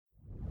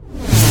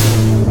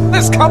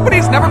This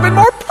company's never been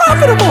more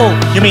profitable.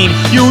 You mean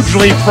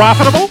hugely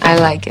profitable? I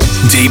like it.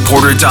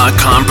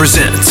 DavePorter.com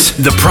presents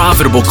The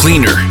Profitable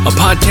Cleaner, a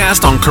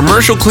podcast on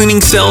commercial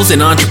cleaning sales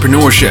and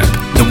entrepreneurship.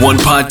 The one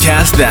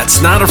podcast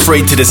that's not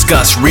afraid to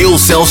discuss real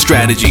sales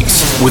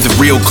strategies with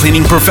real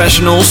cleaning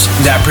professionals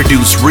that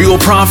produce real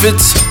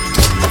profits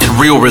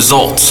and real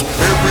results.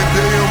 Every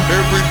day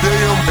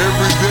I'm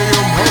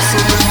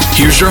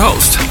hustling. Here's your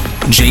host,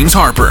 James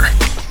Harper.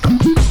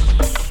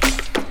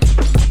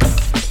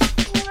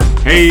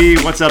 Hey,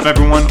 what's up,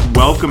 everyone?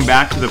 Welcome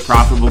back to the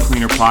Profitable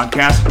Cleaner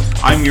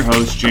podcast. I'm your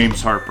host, James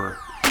Harper.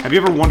 Have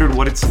you ever wondered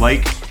what it's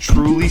like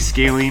truly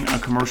scaling a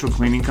commercial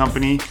cleaning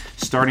company,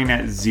 starting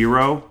at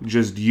zero,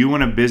 just you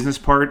and a business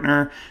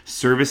partner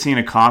servicing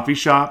a coffee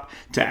shop,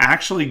 to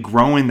actually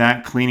growing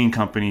that cleaning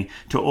company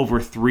to over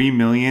 $3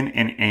 million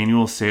in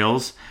annual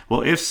sales?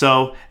 Well, if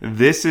so,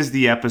 this is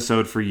the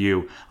episode for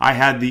you. I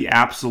had the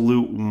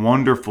absolute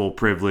wonderful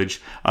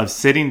privilege of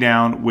sitting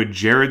down with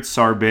Jared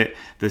Sarbit,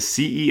 the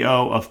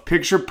CEO of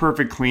Picture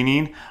Perfect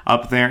Cleaning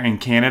up there in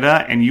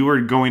Canada, and you are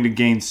going to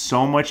gain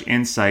so much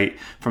insight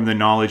from the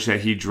knowledge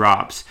that he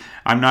drops.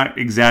 I'm not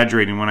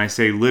exaggerating when I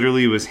say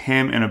literally it was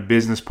him and a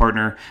business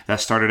partner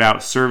that started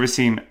out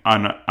servicing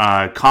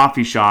a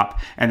coffee shop,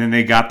 and then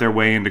they got their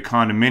way into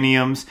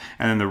condominiums,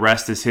 and then the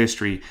rest is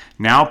history.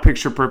 Now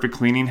Picture Perfect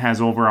Cleaning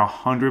has over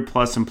 100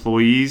 plus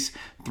employees,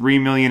 3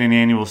 million in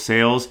annual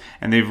sales,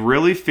 and they've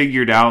really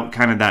figured out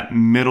kind of that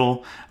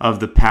middle of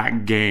the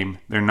pack game.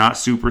 They're not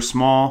super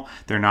small,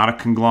 they're not a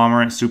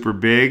conglomerate super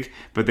big,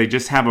 but they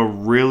just have a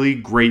really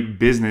great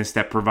business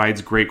that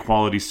provides great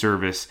quality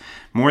service.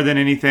 More than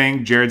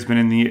anything, Jared's been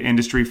in the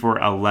industry for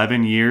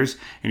 11 years,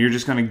 and you're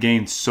just going to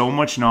gain so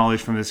much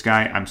knowledge from this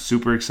guy. I'm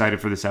super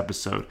excited for this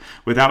episode.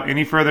 Without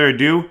any further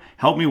ado,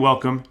 help me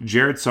welcome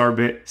Jared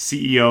Sarbit,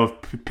 CEO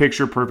of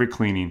Picture Perfect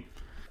Cleaning.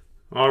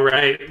 All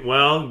right.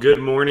 Well, good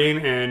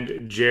morning.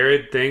 And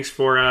Jared, thanks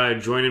for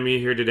joining me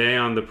here today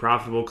on the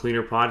Profitable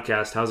Cleaner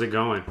podcast. How's it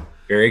going?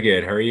 Very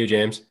good. How are you,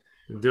 James?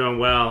 Doing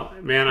well.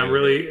 Man,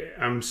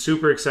 I'm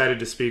super excited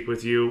to speak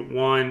with you.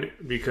 One,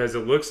 because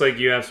it looks like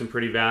you have some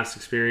pretty vast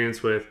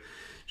experience with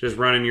just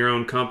running your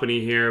own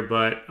company here,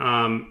 but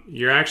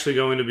you're actually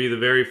going to be the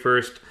very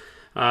first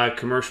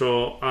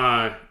commercial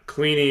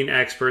cleaning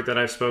expert that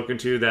I've spoken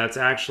to that's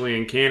actually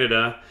in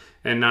Canada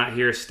and not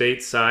here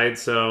stateside.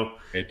 So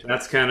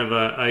that's kind of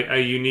a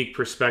unique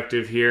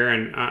perspective here.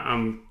 And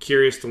I'm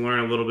curious to learn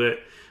a little bit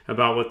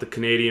about what the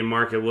Canadian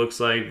market looks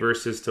like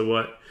versus to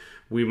what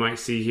we might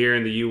see here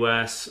in the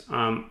U.S.,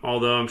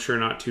 although I'm sure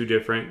not too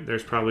different.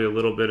 There's probably a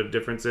little bit of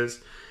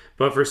differences.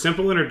 But for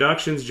simple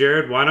introductions,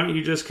 Jared, why don't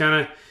you just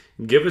kind of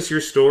give us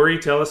your story,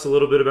 tell us a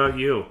little bit about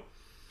you.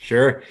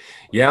 Sure.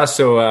 Yeah.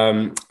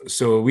 So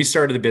we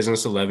started the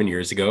business 11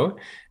 years ago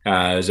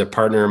as a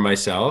partner and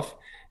myself.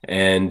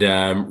 And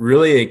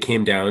really, it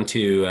came down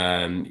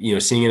to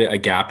seeing a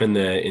gap in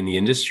the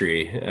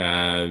industry.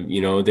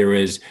 There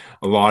was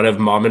a lot of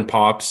mom and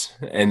pops,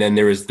 and then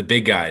there was the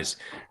big guys,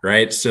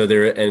 right? So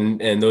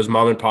and those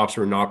mom and pops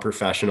were not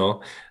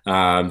professional.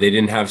 They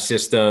didn't have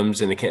systems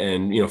and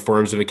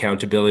forms of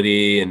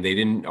accountability, and they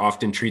didn't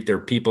often treat their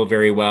people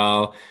very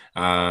well.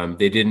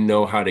 They didn't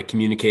know how to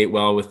communicate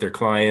well with their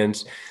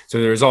clients. So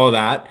there was all of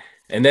that.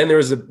 And then there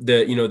was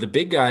the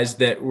big guys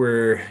that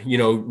were,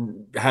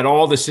 had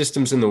all the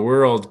systems in the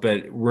world,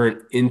 but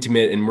weren't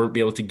intimate and weren't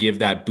able to give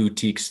that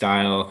boutique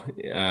style,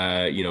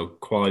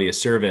 quality of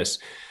service.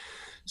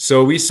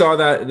 So we saw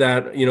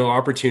that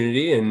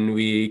opportunity, and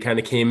we kind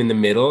of came in the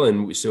middle,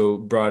 and so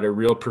brought a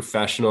real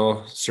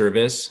professional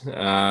service.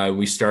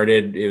 We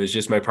started, it was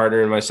just my partner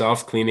and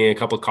myself cleaning a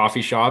couple of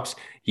coffee shops.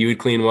 He would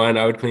clean one,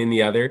 I would clean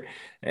the other.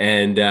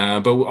 And,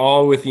 but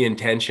all with the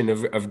intention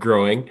of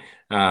growing,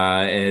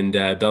 and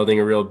building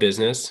a real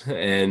business,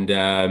 and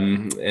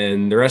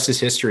the rest is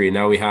history.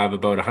 Now we have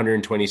about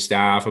 120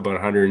 staff, about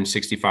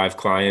 165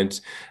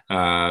 clients,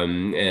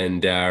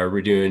 and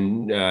we're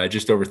doing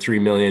just over 3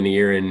 million a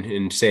year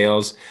in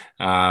sales.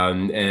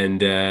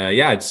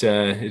 It's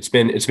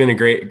been a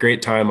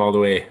great time all the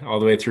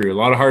way through. A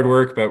lot of hard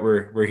work, but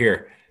we're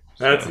here.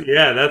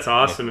 That's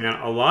awesome, man.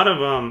 A lot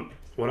of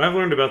what I've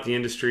learned about the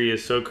industry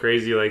is so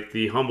crazy, like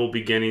the humble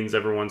beginnings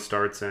everyone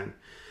starts in.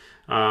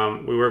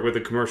 We work with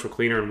a commercial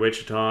cleaner in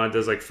Wichita,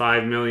 does like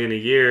 $5 million a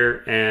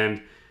year,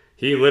 and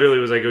he literally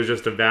was like, it was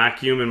just a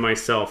vacuum and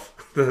myself,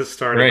 the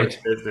start of his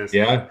business.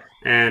 Yeah.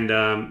 And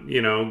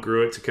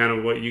grew it to kind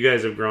of what you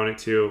guys have grown it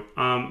to.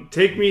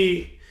 Take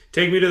me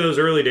to those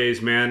early days,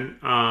 man.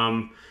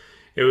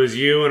 It was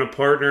you and a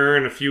partner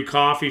and a few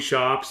coffee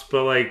shops,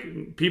 but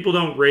like people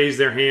don't raise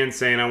their hand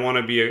saying, I want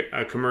to be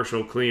a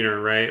commercial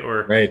cleaner, right?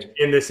 Or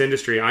in this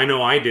industry. I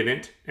know I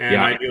didn't, and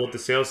I deal with the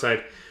sales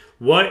side.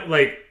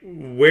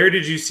 Where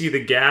did you see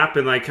the gap,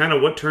 and like kind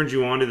of what turned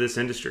you on to this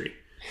industry?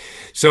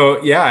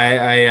 So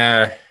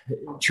I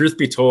truth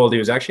be told, it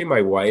was actually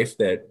my wife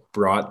that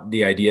brought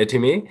the idea to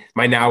me.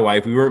 My now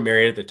wife, we weren't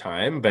married at the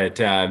time, but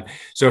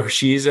so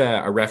she's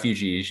a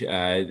refugee.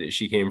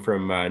 She came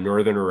from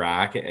northern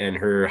Iraq, and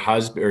her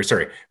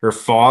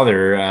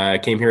father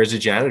came here as a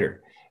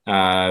janitor.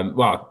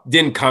 Well,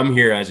 didn't come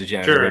here as a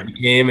janitor, Sure. but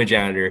became a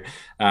janitor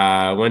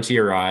once he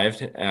arrived.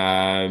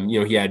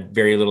 He had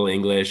very little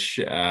English,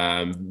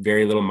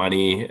 very little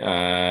money,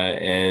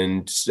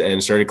 and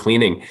started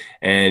cleaning.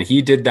 And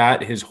he did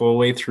that his whole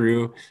way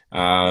through.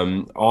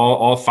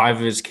 All five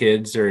of his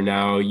kids are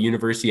now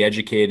university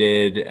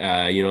educated,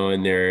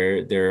 and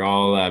they're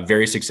all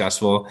very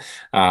successful.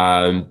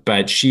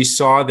 But she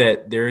saw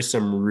that there's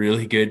some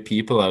really good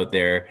people out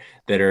there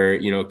that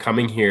are,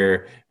 coming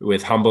here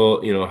with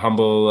humble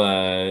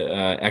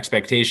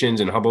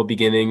expectations and humble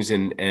beginnings,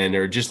 and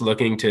are just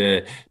looking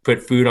to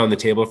put food on the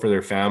table for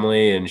their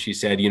family. And she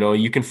said,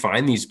 you can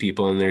find these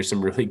people, and there's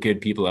some really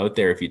good people out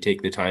there if you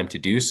take the time to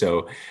do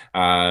so.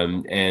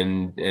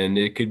 And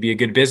it could be a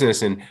good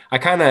business. And I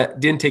kind of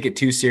didn't take it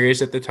too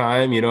serious at the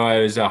time. I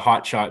was a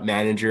hotshot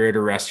manager at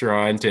a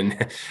restaurant, and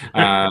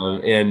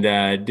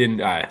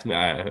didn't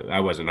I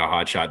wasn't a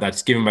hotshot.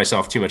 That's giving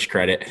myself too much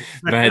credit.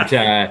 But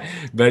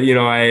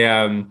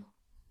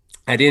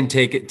I didn't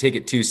take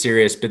it too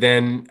serious. But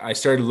then I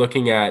started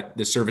looking at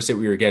the service that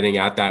we were getting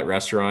at that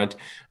restaurant.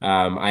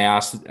 I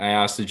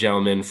asked the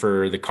gentleman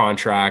for the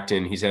contract,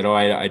 and he said, "Oh,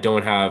 I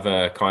don't have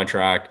a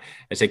contract."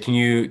 I said, "Can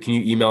you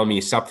email me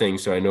something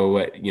so I know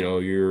what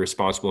you're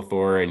responsible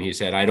for?" And he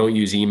said, "I don't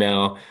use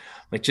email."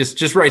 Like,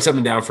 just write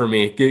something down for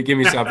me. Give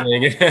me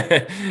something.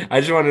 I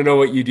just want to know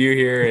what you do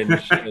here.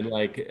 And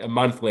like a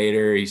month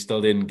later, he still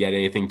didn't get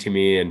anything to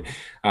me. And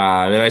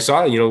I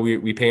saw,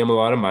 we pay him a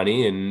lot of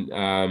money. And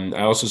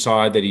I also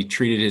saw that he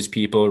treated his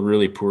people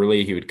really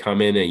poorly. He would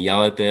come in and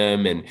yell at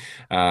them, and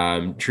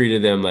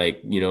treated them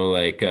like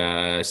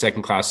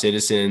second class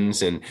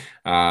citizens. And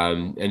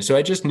so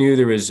I just knew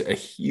there was a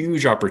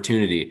huge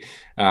opportunity.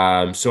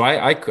 So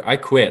I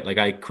quit. Like,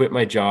 I quit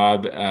my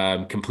job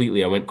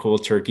completely. I went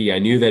cold turkey. I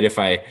knew that if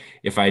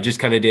I just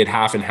kind of did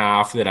half and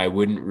half, that I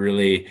wouldn't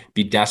really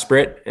be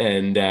desperate,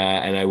 and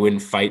I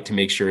wouldn't fight to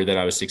make sure that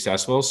I was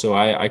successful. So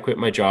I quit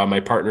my job. My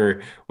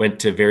partner went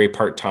to very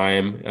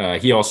part-time.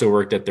 He also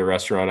worked at the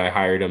restaurant. I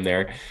hired him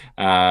there.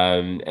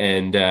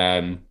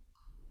 It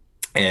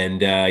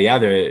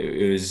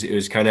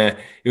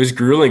was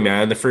grueling,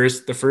 man. The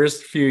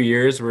first few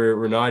years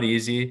were not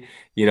easy.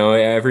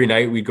 Every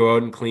night we'd go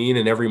out and clean,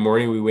 and every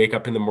morning we wake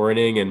up in the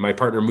morning, and my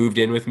partner moved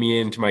in with me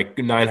into my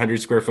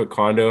 900 square foot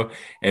condo,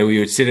 and we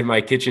would sit at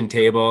my kitchen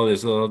table,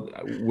 this little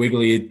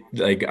wiggly,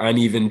 like,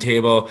 uneven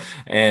table,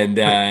 and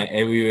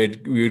we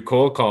would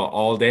cold call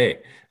all day.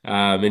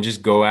 And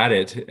just go at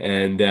it.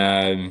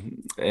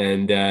 Then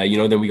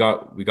we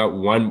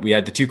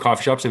had the two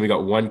coffee shops, and we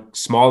got one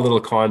small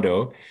little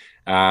condo.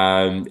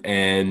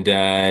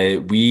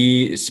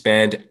 We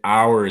spent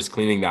hours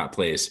cleaning that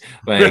place.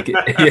 Like,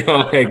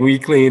 like, we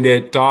cleaned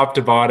it top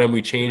to bottom.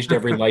 We changed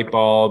every light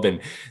bulb, and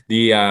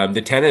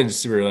the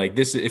tenants were like,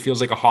 it feels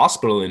like a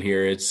hospital in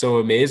here. It's so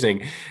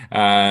amazing.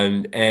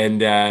 And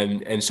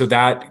so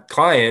that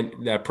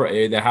client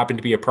that happened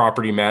to be a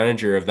property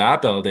manager of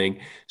that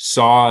building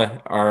saw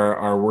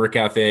our work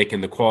ethic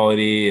and the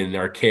quality and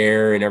our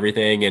care and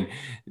everything. And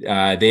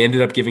they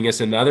ended up giving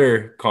us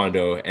another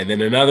condo, and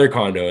then another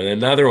condo, and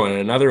another one,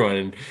 and another one.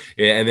 And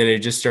then it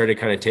just started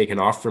kind of taking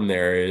off from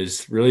there. It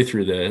was really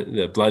through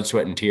the blood,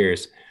 sweat, and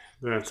tears.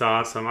 That's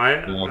awesome.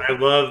 I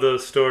love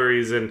those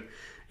stories. And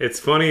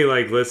it's funny,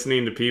 like,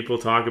 listening to people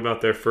talk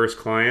about their first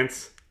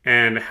clients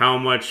and how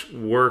much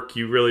work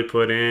you really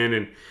put in,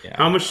 and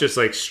how much just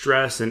like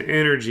stress and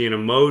energy and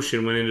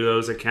emotion went into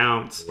those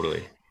accounts.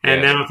 Totally.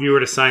 And now if you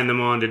were to sign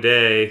them on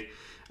today,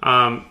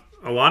 a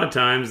lot of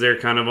times they're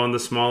kind of on the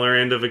smaller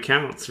end of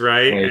accounts,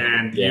 right?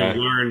 And you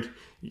learned,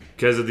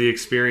 because of the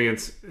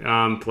experience,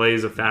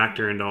 plays a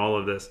factor into all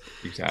of this.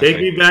 Exactly. Take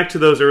me back to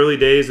those early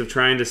days of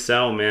trying to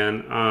sell,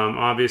 man.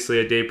 Obviously,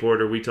 at Day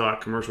Porter, we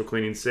taught commercial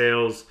cleaning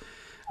sales.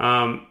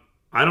 I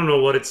don't know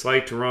what it's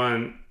like to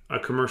run a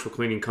commercial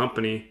cleaning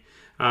company,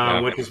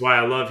 which is why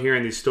I love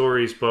hearing these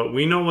stories. But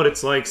we know what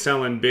it's like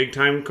selling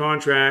big-time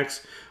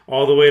contracts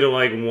all the way to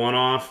like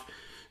one-off,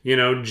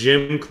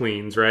 gym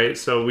cleans, right?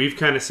 So we've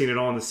kind of seen it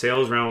all in the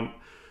sales realm.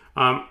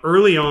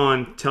 Early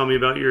on, tell me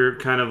about your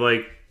kind of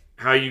like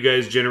how you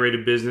guys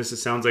generated business. It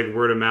sounds like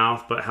word of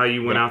mouth, but how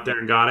you went out there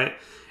and got it.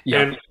 Yeah.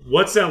 And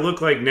what's that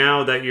look like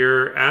now that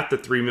you're at the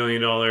 $3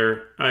 million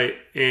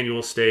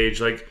annual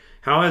stage? Like,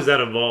 how has that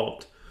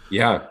evolved?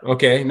 Yeah.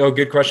 Okay. No,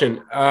 good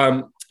question.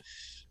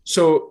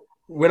 So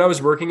when I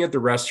was working at the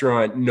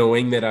restaurant,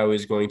 knowing that I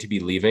was going to be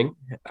leaving,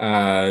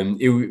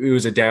 it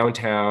was a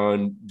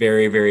downtown,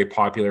 very, very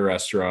popular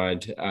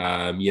restaurant,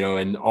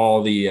 and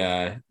all the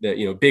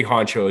big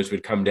honchos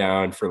would come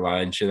down for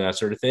lunch and that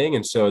sort of thing.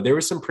 And so there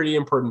were some pretty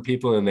important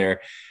people in there.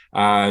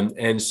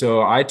 And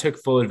so I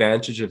took full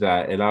advantage of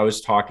that. And I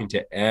was talking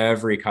to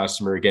every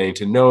customer, getting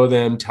to know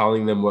them,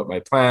 telling them what my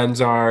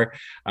plans are,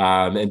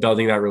 and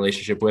building that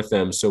relationship with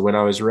them. So when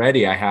I was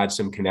ready, I had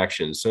some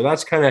connections. So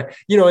that's kind of,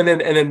 and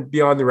then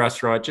beyond the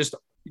restaurant, just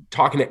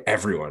talking to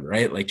everyone,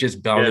 right? Like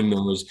just building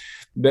those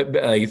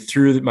like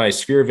through my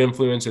sphere of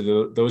influence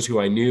of those who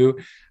I knew,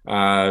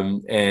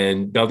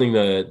 and building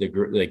the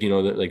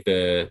like,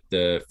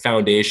 the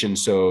foundation,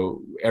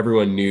 so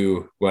everyone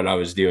knew what I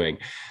was doing.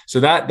 So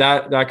that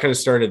kind of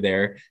started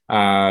there,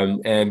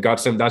 and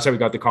that's how we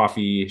got the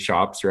coffee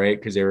shops, right?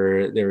 Because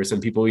there were some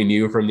people we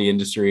knew from the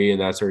industry and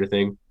that sort of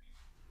thing.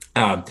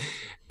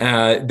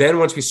 Then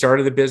once we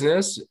started the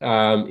business,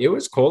 it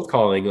was cold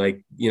calling.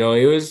 Like,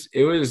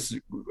 it was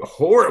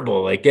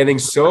horrible, like getting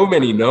so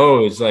many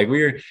no's. Like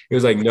it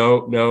was like,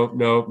 no, no,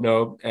 no,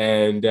 no.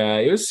 And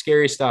it was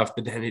scary stuff.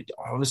 But then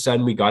all of a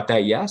sudden we got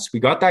that, yes, we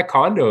got that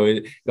condo,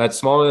 that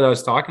small one that I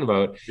was talking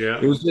about. Yeah.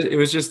 It was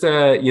just,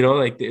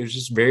 like it was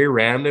just very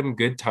random,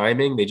 good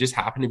timing. They just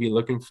happened to be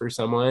looking for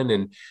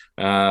someone.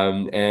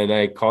 And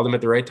I called them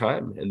at the right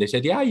time, and they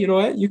said, yeah, you know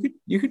what, you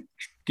could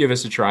give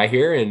us a try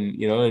here.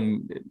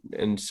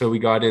 And so we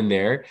got in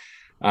there.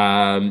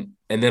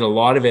 And then a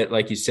lot of it,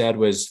 like you said,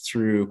 was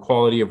through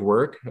quality of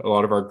work. A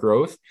lot of our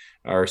growth,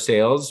 our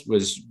sales,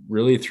 was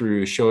really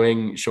through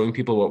showing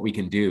people what we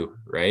can do.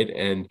 Right.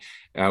 And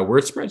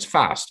word spreads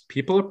fast.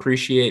 People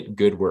appreciate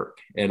good work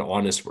and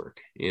honest work,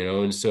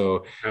 and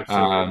so,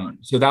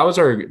 so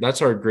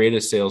that's our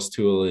greatest sales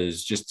tool,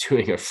 is just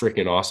doing a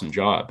freaking awesome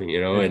job,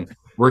 and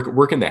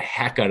working the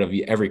heck out of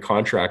every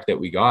contract that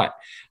we got,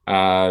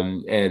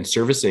 and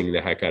servicing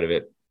the heck out of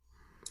it.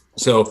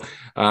 So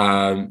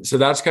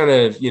that's kind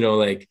of,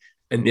 like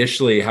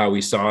initially how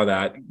we saw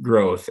that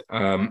growth.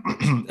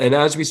 And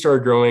as we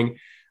started growing,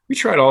 we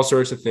tried all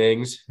sorts of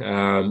things.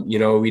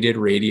 We did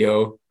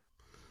radio.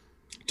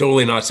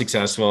 Totally not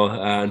successful,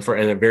 and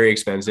very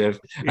expensive.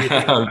 But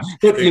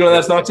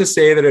that's not to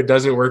say that it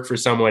doesn't work for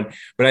someone.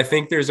 But I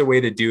think there's a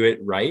way to do it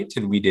right,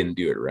 and we didn't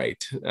do it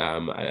right.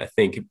 I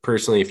think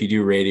personally, if you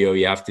do radio,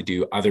 you have to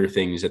do other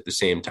things at the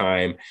same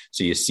time.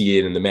 So you see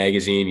it in the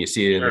magazine, you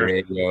see it in the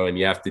radio, and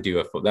you have to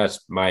do that's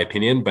my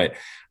opinion. But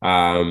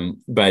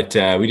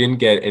we didn't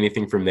get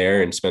anything from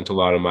there, and spent a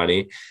lot of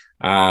money.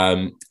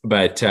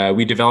 But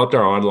we developed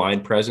our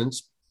online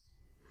presence.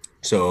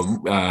 So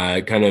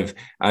kind of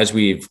as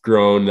we've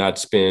grown,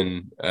 that's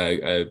been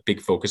a big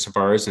focus of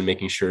ours, and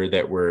making sure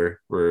that we're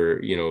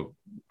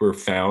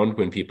found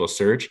when people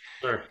search.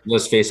 Sure.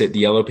 Let's face it, the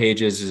Yellow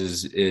Pages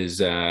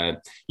is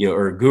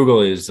or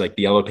Google is like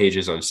the Yellow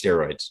Pages on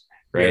steroids,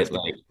 right? Yes.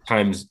 Like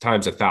times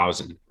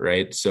 1,000,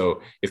 right? So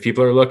if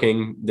people are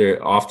looking, they're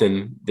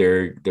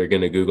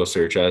going to Google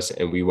search us,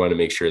 and we want to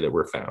make sure that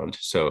we're found.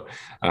 So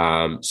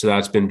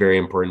that's been very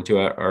important to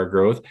our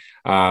growth.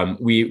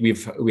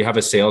 We have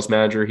a sales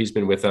manager. He's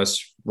been with us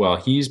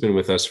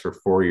for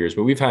 4 years,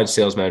 but we've had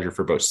sales manager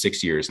for about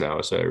 6 years now.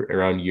 So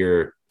around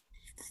year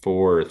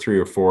 3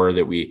 or 4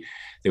 that we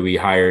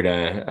hired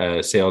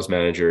a sales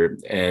manager,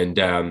 and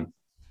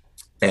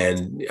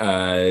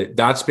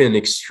that's been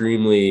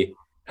extremely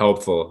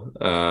helpful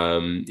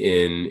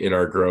in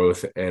our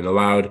growth, and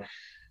allowed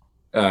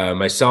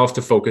myself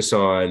to focus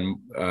on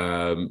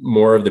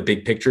more of the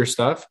big picture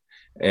stuff,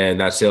 and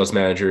that sales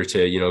manager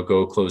to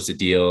go close the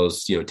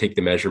deals, take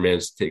the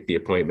measurements, take the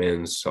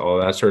appointments, all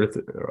those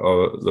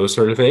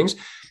sort of things,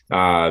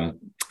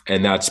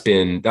 and that's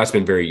been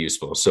very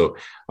useful. So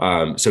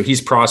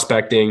he's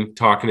prospecting,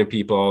 talking to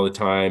people all the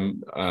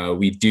time.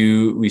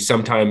 We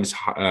sometimes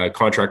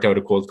contract out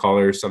a cold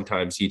caller,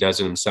 sometimes he does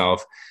it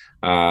himself.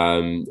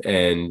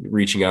 And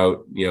reaching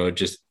out,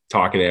 just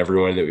talking to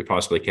everyone that we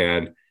possibly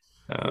can.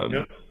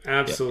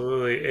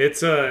 Absolutely.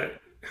 It's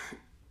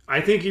I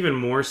think even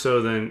more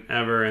so than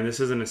ever, and this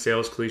isn't a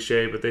sales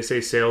cliche, but they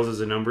say sales is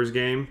a numbers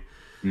game.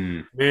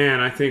 Man,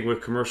 I think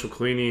with commercial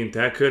cleaning,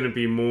 that couldn't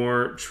be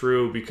more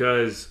true,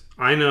 because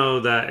I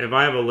know that if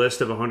I have a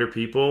list of 100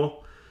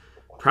 people,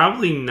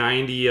 probably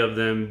 90 of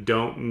them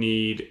don't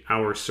need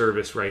our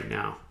service right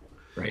now.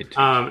 Right.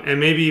 And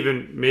maybe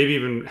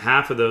even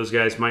half of those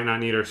guys might not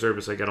need our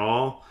service like at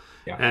all.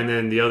 Yeah. And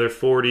then the other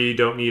 40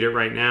 don't need it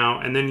right now.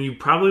 And then you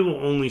probably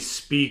will only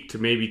speak to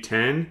maybe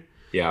 10.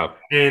 Yeah.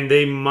 And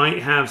they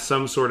might have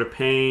some sort of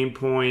pain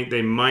point.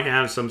 They might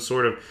have some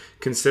sort of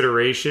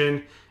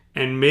consideration.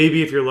 And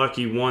maybe if you're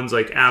lucky, one's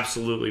like,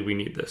 absolutely, we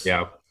need this.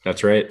 Yeah,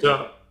 that's right.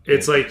 So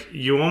it's like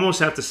you almost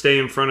have to stay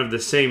in front of the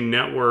same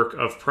network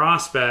of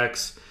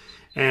prospects.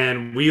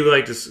 And we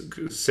like to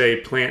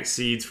say plant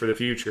seeds for the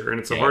future. And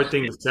it's a hard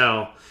thing to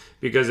tell,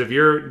 because if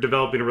you're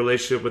developing a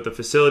relationship with the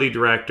facility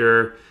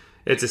director,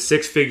 it's a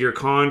 6-figure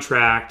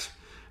contract.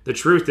 The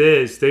truth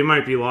is they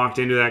might be locked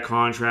into that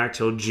contract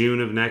till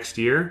June of next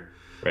year.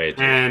 Right.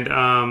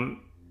 And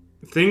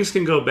things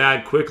can go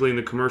bad quickly in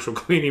the commercial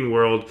cleaning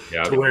world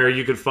to where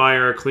you could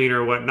fire a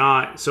cleaner or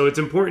whatnot. So it's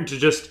important to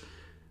just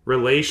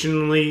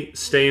relationally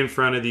stay in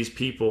front of these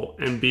people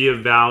and be of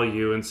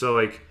value. And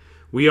so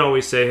we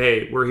always say,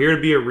 hey, we're here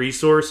to be a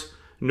resource,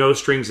 no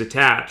strings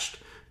attached.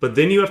 But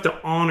then you have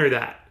to honor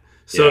that.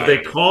 So if they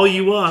call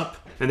you up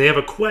and they have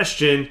a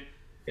question,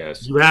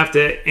 you have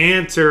to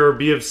answer or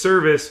be of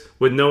service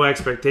with no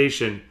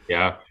expectation.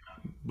 Yeah.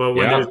 But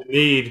when there's a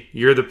need,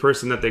 you're the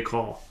person that they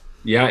call.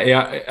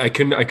 Yeah. I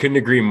couldn't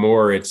agree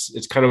more.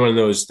 It's kind of one of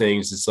those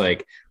things. It's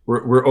like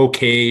we're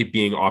okay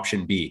being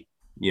option B,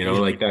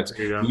 like that's,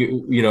 There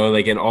you go.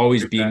 like, and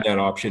always Like being that. that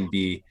option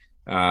B.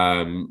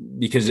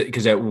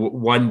 Because at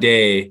one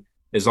day,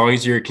 as long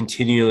as you're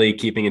continually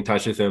keeping in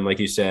touch with them, like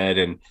you said,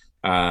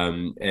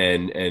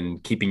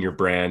 and keeping your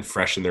brand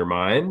fresh in their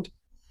mind,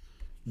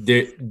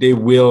 they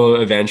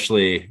will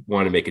eventually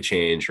want to make a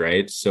change,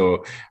 right?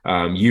 So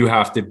you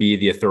have to be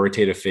the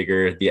authoritative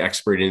figure, the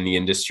expert in the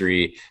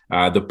industry,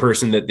 the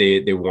person that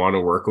they want to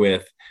work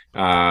with,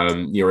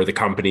 or the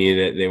company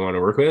that they want to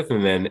work with,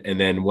 and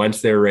then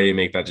once they're ready to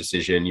make that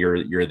decision,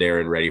 you're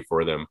there and ready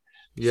for them.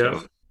 Yep,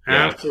 So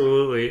yeah.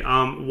 absolutely.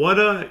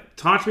 What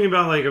talk to me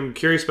about, like, I'm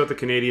curious about the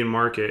Canadian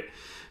market.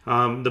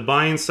 The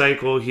buying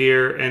cycle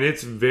here, and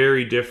it's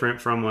very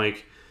different from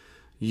like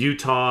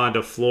Utah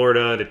to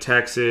Florida to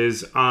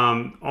Texas.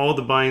 All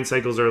the buying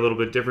cycles are a little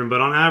bit different,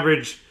 but on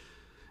average,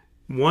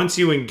 once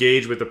you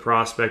engage with the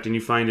prospect and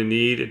you find a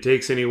need, it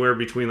takes anywhere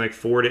between like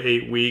 4 to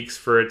 8 weeks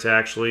for it to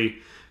actually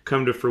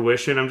come to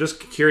fruition. I'm just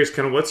curious,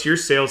 kind of, what's your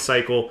sales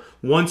cycle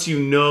once you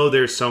know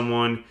there's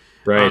someone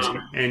Right.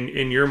 and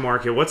in your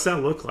market? What's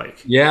that look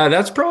like? Yeah,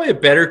 that's probably a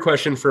better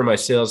question for my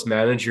sales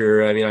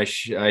manager. I mean,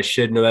 I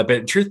should know that,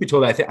 but truth be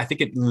told, I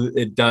think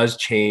it does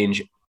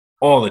change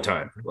all the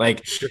time.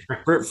 Like, Sure.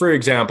 for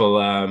example,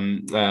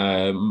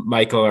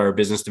 Michael, our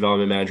business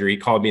development manager, he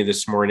called me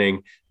this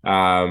morning.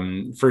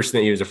 First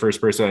thing, he was the first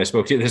person I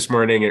spoke to this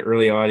morning, and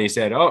early on, he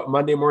said, "Oh,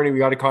 Monday morning we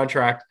got a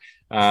contract."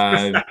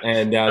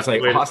 And I was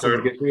like, Way to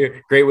 "Awesome,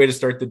 start. great way to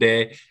start the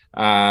day."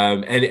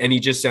 And he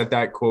just sent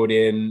that quote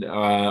in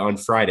on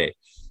Friday. Right.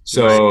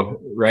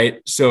 So,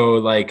 right. So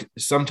like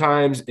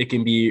sometimes it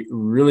can be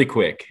really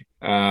quick.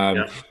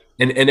 Yeah.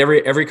 And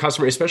every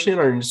customer, especially in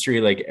our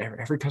industry, like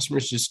every customer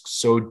is just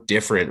so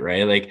different,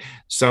 right? Like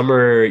some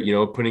are,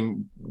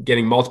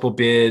 getting multiple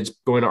bids,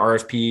 going to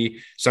RFP.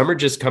 Some are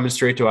just coming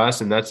straight to us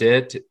and that's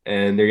it.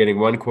 And they're getting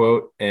one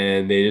quote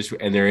and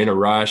they're in a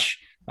rush.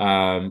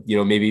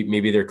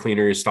 Maybe their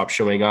cleaners stop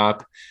showing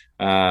up.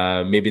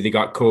 Maybe they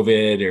got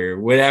COVID or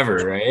whatever,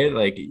 right?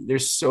 Like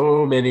there's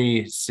so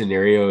many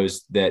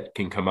scenarios that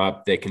can come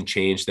up that can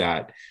change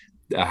that,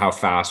 how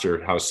fast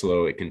or how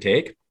slow it can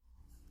take.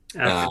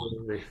 Uh,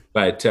 Absolutely.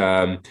 but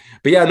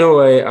yeah, no,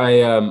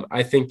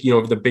 I think,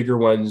 the bigger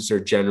ones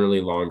are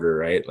generally longer,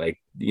 right? Like,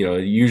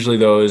 usually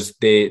those,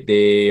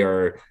 they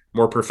are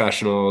more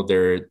professional.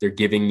 They're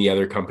giving the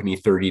other company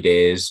 30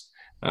 days.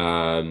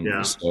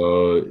 Yeah.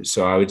 So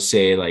I would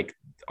say like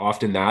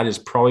often that is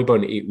probably about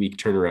an 8 week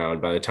turnaround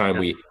by the time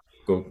Yeah. we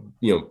go,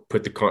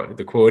 put the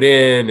quote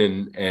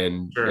in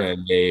and Sure.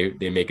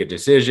 they make a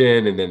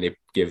decision and then they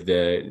give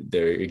the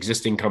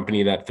existing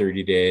company that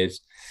 30 days.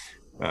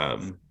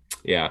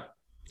 Yeah.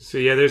 So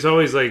yeah, there's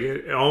always like,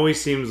 it always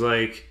seems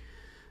like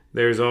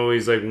there's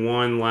always like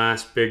one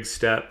last big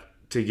step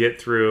to get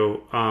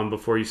through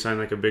before you sign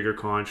like a bigger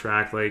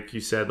contract. Like you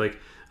said, like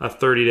a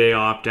 30-day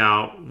opt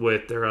out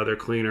with their other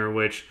cleaner,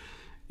 which,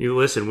 you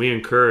listen, we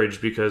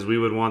encourage because we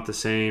would want the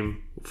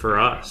same for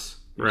us,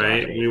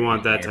 right? Exactly. We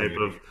want that type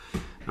of.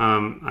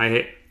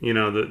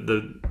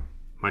 The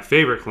my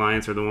favorite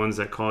clients are the ones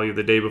that call you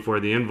the day before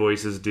the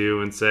invoice is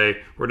due and say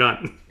we're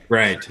done.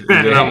 Right. And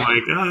I'm Yeah.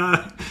 like,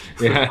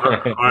 Yeah.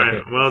 all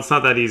right. Well, it's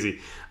not that easy.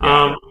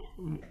 Yeah.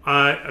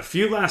 A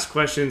few last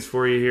questions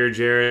for you here,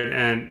 Jared.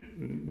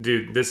 And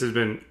dude, this has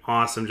been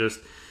awesome just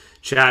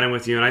chatting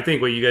with you. And I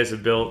think what you guys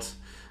have built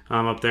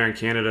up there in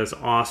Canada is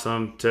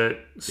awesome. To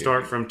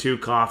start from 2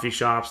 coffee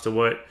shops to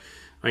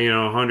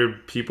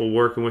 100 people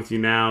working with you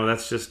now.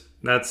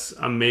 That's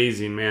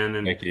amazing, man.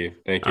 And Thank you.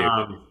 Thank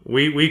you.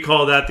 we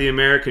call that the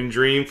American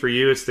dream. For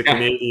you, it's the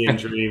Canadian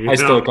dream. I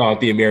still call it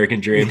the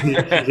American dream.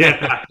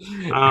 Yeah.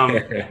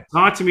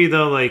 Talk to me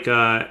though, like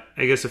I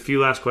guess a few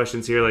last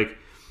questions here. Like,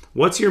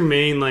 what's your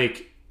main,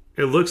 like,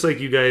 it looks like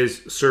you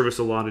guys service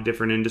a lot of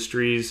different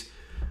industries.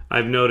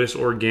 I've noticed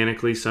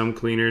organically some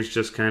cleaners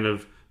just kind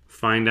of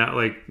find out,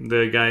 like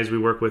the guys we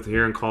work with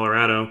here in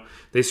Colorado,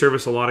 they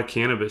service a lot of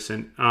cannabis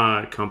and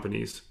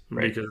companies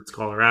Right. because it's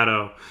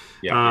Colorado.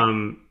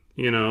 Yeah.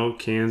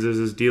 Kansas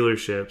is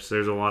dealerships.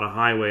 There's a lot of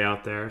highway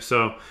out there.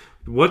 So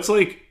what's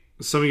like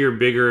some of your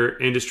bigger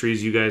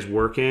industries you guys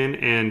work in,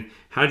 and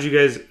how did you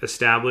guys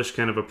establish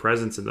kind of a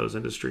presence in those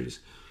industries?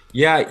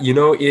 Yeah,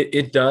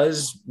 it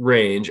does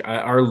range.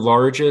 Our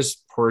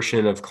largest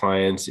portion of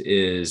clients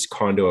is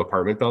condo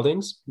apartment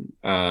buildings,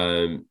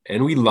 and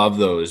we love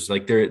those.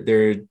 Like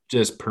they're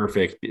just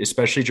perfect,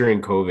 especially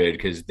during COVID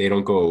because they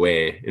don't go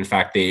away. In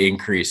fact, they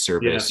increase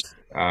service.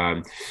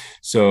 Yes.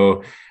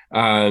 So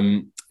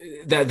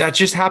that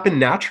just happened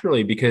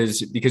naturally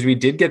because we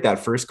did get that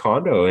first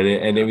condo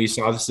and we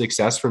saw the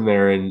success from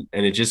there and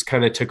it just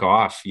kind of took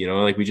off,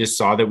 like we just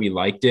saw that we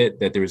liked it,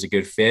 that there was a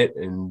good fit,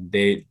 and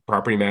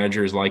property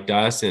managers liked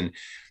us. And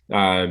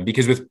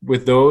because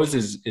with those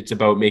it's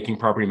about making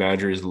property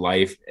managers'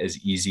 life as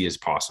easy as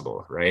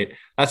possible, right?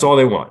 That's all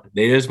they want.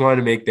 They just want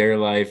to make their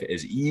life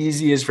as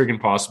easy as freaking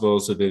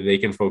possible so that they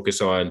can focus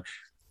on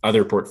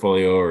other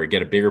portfolio or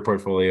get a bigger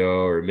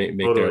portfolio or make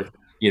Totally.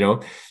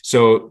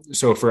 So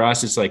for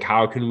us, it's like,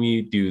 how can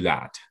we do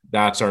that?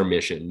 That's our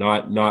mission.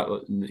 Not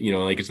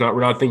like, it's not,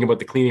 we're not thinking about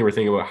the cleaning, we're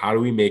thinking about how do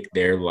we make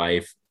their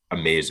life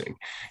amazing,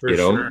 For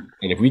sure.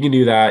 and if we can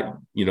do that,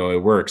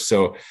 it works.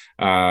 So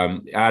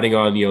adding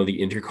on,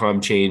 the intercom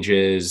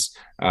changes,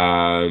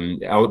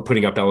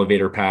 putting up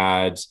elevator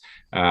pads,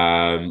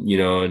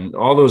 and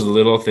all those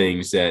little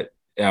things that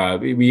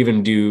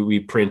we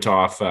print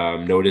off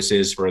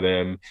notices for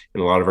them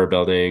in a lot of our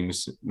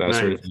buildings, that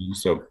sort of thing.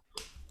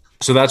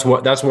 So that's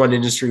one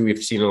industry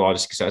we've seen a lot of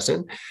success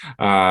in.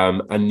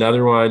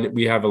 Another one,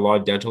 we have a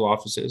lot of dental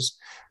offices,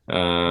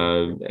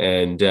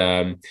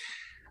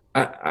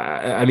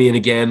 I mean,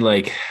 again,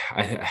 like,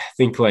 I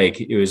think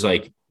like it was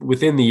like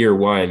within the year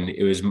one,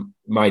 it was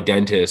my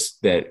dentist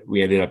that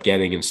we ended up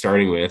getting and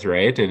starting with,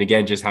 right? And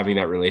again, just having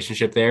that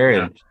relationship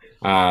there,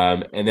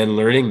 and then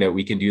learning that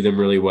we can do them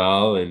really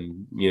well,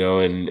 and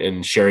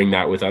and sharing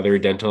that with other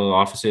dental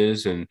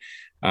offices. And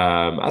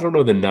I don't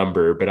know the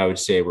number, but I would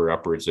say we're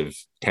upwards of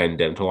 10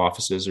 dental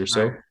offices or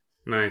so.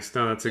 Nice.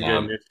 No, that's a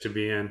good niche to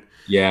be in.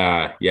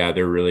 Yeah,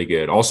 they're really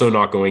good. Also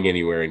not going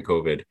anywhere in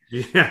COVID.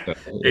 Yeah,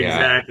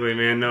 exactly,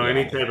 man. No,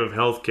 any type of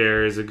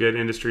healthcare is a good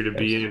industry to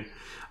be in.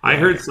 I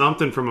heard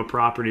something from a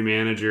property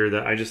manager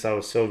that I just thought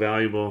was so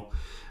valuable.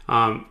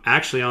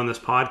 Actually, on this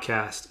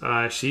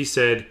podcast, she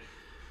said,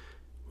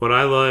 what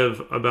I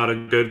love about a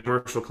good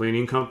commercial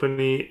cleaning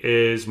company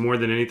is, more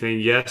than anything,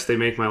 yes, they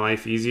make my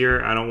life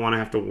easier. I don't want to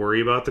have to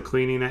worry about the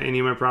cleaning at any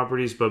of my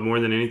properties, but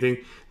more than anything,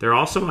 they're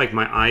also like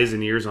my eyes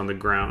and ears on the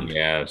ground.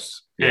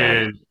 Yes.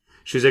 And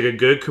she's like, a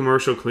good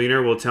commercial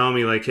cleaner will tell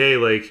me like, hey,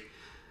 like,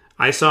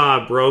 I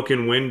saw a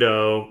broken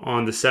window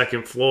on the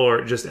second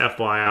floor, just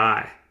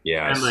FYI.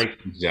 Yes. And like,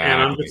 exactly.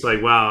 And I'm just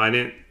like, wow, I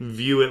didn't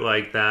view it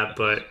like that,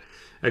 but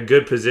a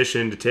good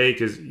position to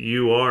take is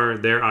you are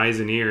their eyes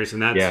and ears,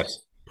 and that's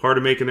part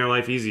of making their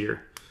life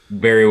easier.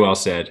 Very well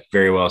said.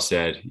 Very well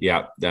said.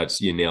 Yeah,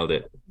 you nailed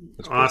it.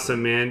 That's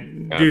awesome,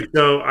 man. Yeah. Dude,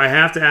 so I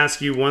have to ask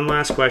you one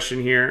last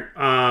question here.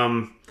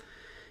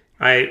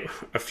 A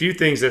few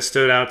things that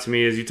stood out to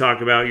me is you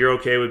talk about you're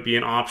okay with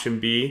being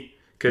option B,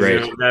 because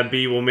that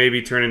B will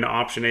maybe turn into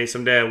option A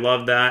someday. I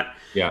love that.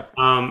 Yeah.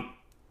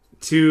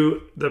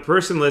 To the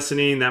person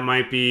listening that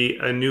might be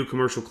a new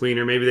commercial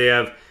cleaner, maybe they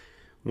have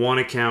 1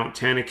 account,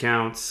 10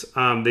 accounts,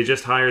 they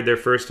just hired their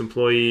first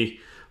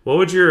employee. What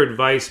would your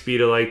advice be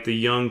to like the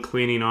young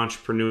cleaning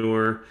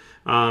entrepreneur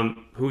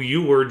who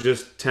you were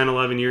just 10,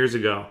 11 years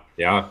ago?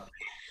 Yeah.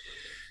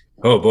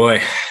 Oh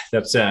boy,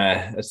 that's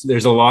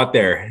there's a lot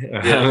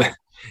there.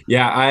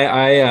 Yeah.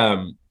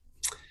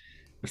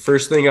 The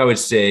first thing I would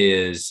say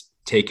is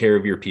take care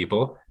of your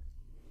people,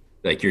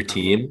 like your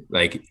team.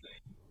 Like,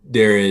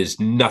 there is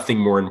nothing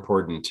more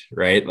important,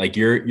 right? Like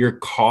your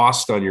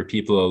cost on your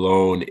people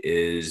alone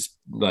is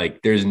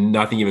like, there's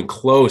nothing even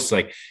close.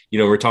 Like,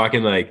 we're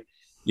talking like,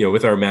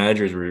 with our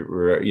managers,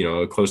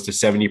 we're close to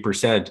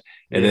 70%.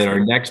 And then our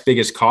next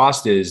biggest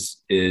cost is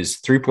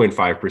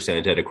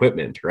 3.5% at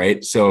equipment,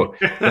 right? So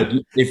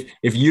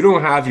if you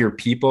don't have your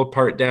people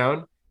part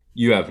down,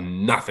 you have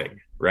nothing,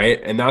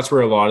 right? And that's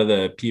where a lot of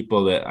the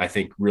people that I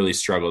think really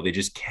struggle, they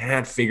just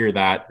can't figure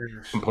that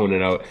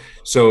component out.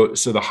 So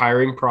the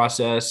hiring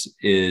process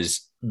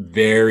is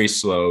very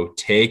slow.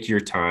 Take your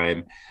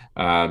time,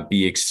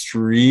 be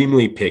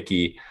extremely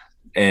picky.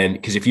 And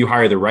because if you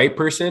hire the right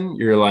person,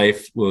 your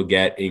life will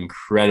get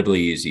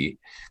incredibly easy.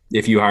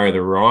 If you hire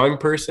the wrong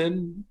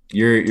person,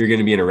 you're going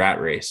to be in a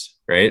rat race,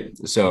 right?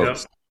 So,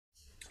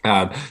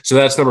 so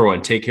that's number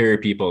one. Take care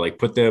of people. Like,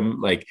 put them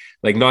like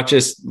not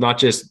just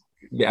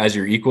as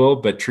your equal,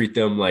 but treat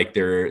them like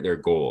they're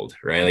gold,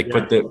 right? Like,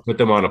 put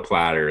them on a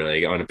platter,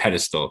 like on a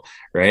pedestal,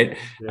 right?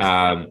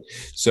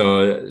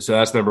 So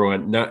that's number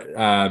one.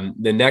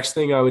 The next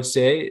thing I would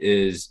say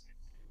is,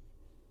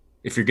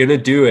 if you're going to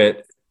do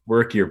it,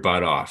 work your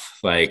butt off.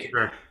 Like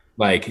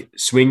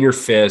swing your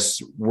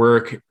fists,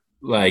 work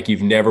like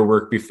you've never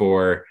worked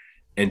before,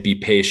 and be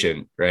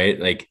patient, right?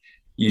 Like,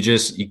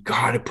 you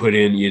got to put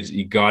in,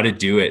 you got to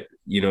do it.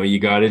 You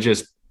got to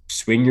just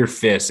swing your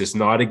fists. It's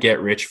not a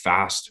get rich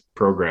fast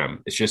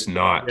program. It's just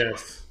not.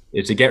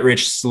 It's a get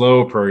rich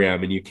slow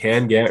program, and you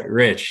can get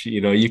rich.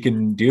 You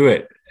can do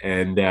it.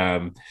 And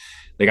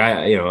like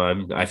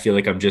I feel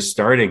like I'm just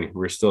starting.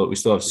 We still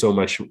have so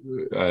much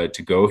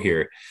to go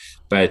here.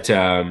 But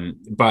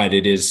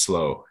it is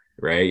slow,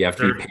 right? You have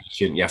to be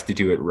patient. You have to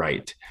do it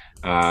right.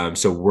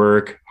 So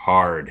work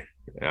hard.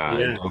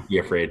 Don't be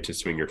afraid to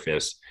swing your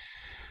fists.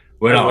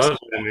 What else? I love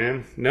that,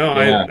 man. No,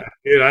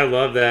 I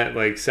love that.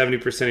 Like,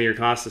 70% of your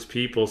cost is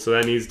people, so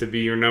that needs to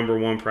be your number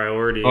one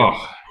priority.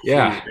 Oh,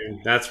 yeah.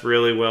 That's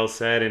really well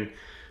said. And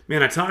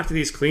man, I talk to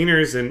these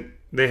cleaners, and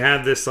they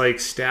have this like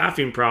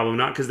staffing problem,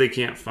 not because they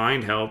can't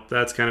find help.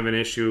 That's kind of an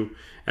issue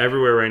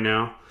everywhere right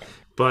now.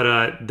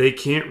 But they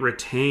can't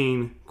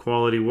retain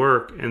quality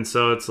work. And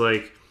so it's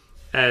like,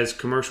 as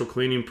commercial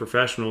cleaning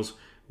professionals,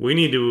 we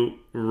need to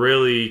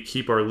really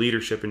keep our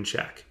leadership in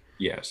check.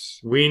 Yes.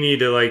 We need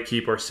to like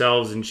keep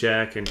ourselves in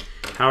check. And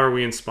how are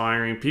we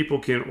inspiring? People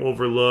can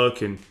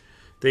overlook and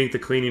think the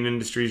cleaning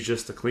industry is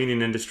just the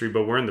cleaning industry,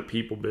 but we're in the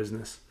people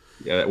business.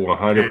 Yeah,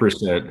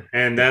 100%.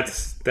 And that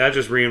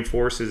just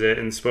reinforces it.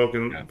 And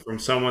spoken from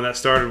someone that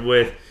started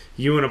with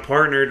you and a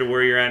partner to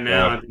where you're at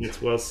now, I think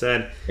it's well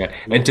said. Yeah.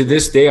 And to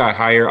this day, I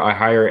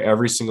hire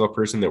every single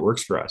person that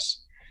works for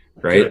us.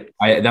 Right.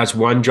 That's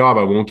one job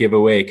I won't give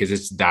away because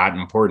it's that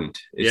important.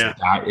 It's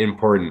that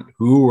important.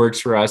 Who works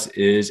for us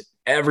is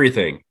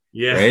everything.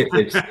 Yeah. Right.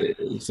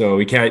 So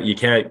I can't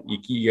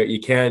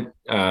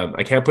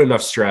put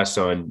enough stress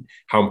on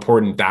how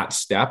important that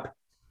step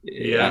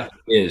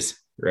is.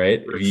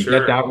 Right. If you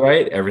get that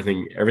right,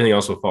 everything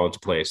else will fall into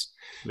place.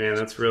 Man,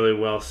 that's really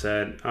well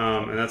said.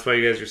 And that's why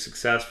you guys are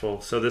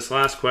successful. So this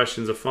last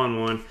question is a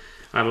fun one.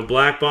 I have a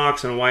black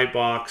box and a white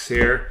box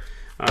here.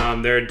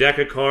 They're a deck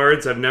of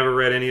cards. I've never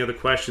read any of the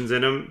questions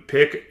in them.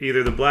 Pick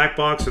either the black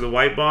box or the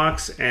white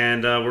box,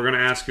 and we're going to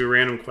ask you a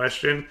random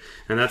question,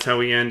 and that's how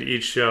we end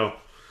each show.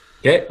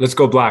 Okay, let's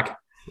go black.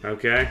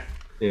 Okay.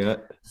 Yeah.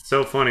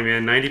 So funny,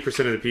 man.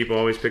 90% of the people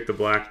always pick the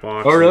black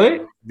box. Oh,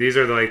 really? These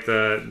are like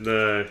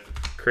the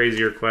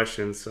crazier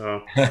questions.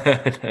 So,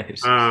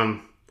 nice.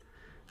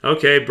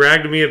 Okay,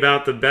 brag to me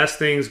about the best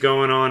things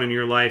going on in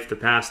your life the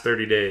past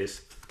 30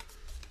 days.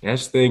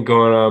 Best thing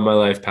going on in my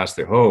life past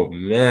there. Oh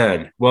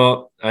man.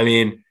 Well, I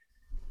mean,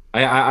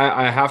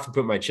 I have to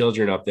put my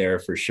children up there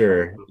for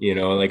sure. You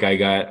know, like I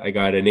got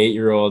an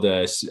 8-year-old,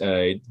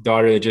 a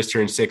daughter that just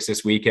turned 6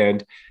 this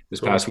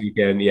past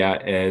weekend. Yeah.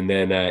 And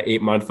then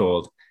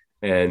 8-month-old.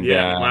 And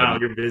wow,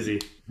 you're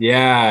busy.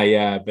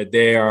 Yeah. But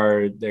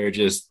they're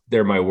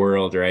my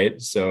world. Right.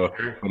 So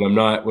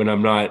when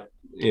I'm not,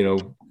 you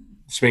know,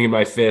 swinging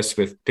my fist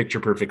with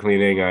picture perfect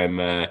cleaning,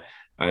 I'm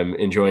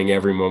enjoying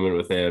every moment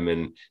with them.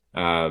 And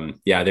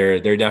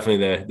they're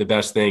definitely the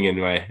best thing in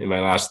my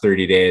last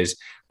 30 days.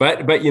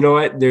 But you know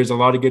what? There's a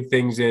lot of good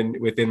things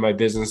within my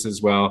business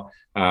as well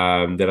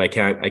that I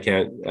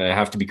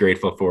have to be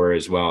grateful for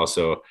as well.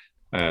 So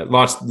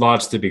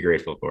lots to be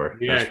grateful for.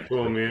 Yeah,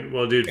 cool, man.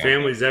 Well, dude,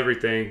 family's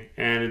everything,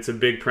 and it's a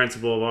big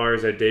principle of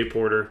ours at Day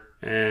Porter.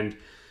 And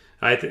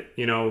I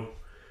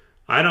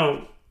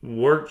don't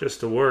work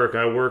just to work.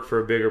 I work for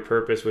a bigger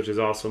purpose, which is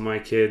also my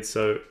kids.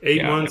 So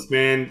 8 months,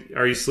 man.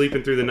 Are you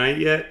sleeping through the night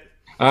yet?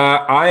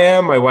 I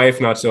am. My wife,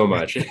 not so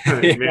much.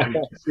 Man,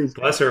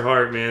 bless her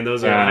heart, man.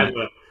 Those are.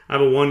 I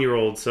have a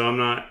 1-year-old, so I'm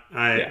not.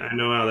 I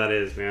know how that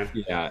is, man.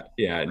 Yeah.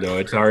 No,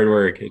 it's hard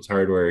work.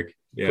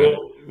 Yeah.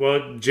 Cool.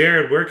 Well,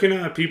 Jared, where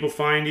can people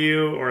find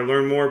you or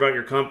learn more about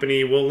your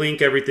company? We'll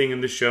link everything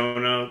in the show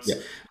notes.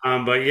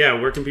 Yeah.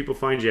 Where can people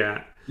find you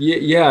at?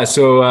 Yeah.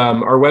 So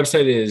our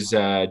website is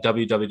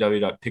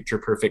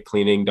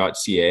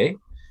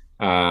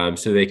www.pictureperfectcleaning.ca.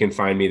 So they can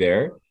find me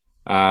there.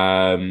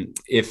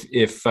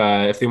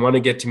 If they want to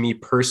get to me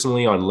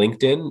personally on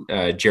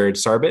LinkedIn, Jared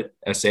Sarbit,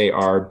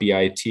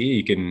 Sarbit,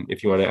 you can,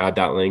 if you want to add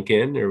that link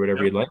in or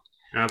whatever you'd like.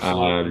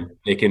 Absolutely.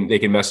 They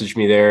can message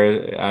me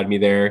there, add me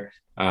there.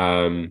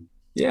 I'm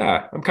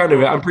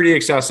pretty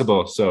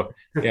accessible. So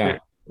yeah.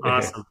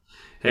 Awesome.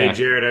 Hey,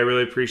 Jared, I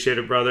really appreciate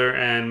it, brother.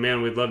 And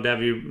man, we'd love to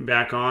have you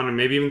back on and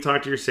maybe even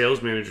talk to your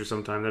sales manager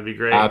sometime. That'd be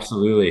great.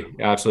 Absolutely.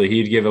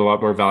 He'd give a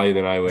lot more value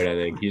than I would, I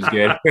think. He's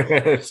good.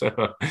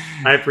 So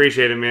I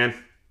appreciate it, man.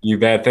 You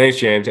bet. Thanks,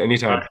 James.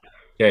 Anytime.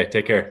 Okay,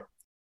 take care.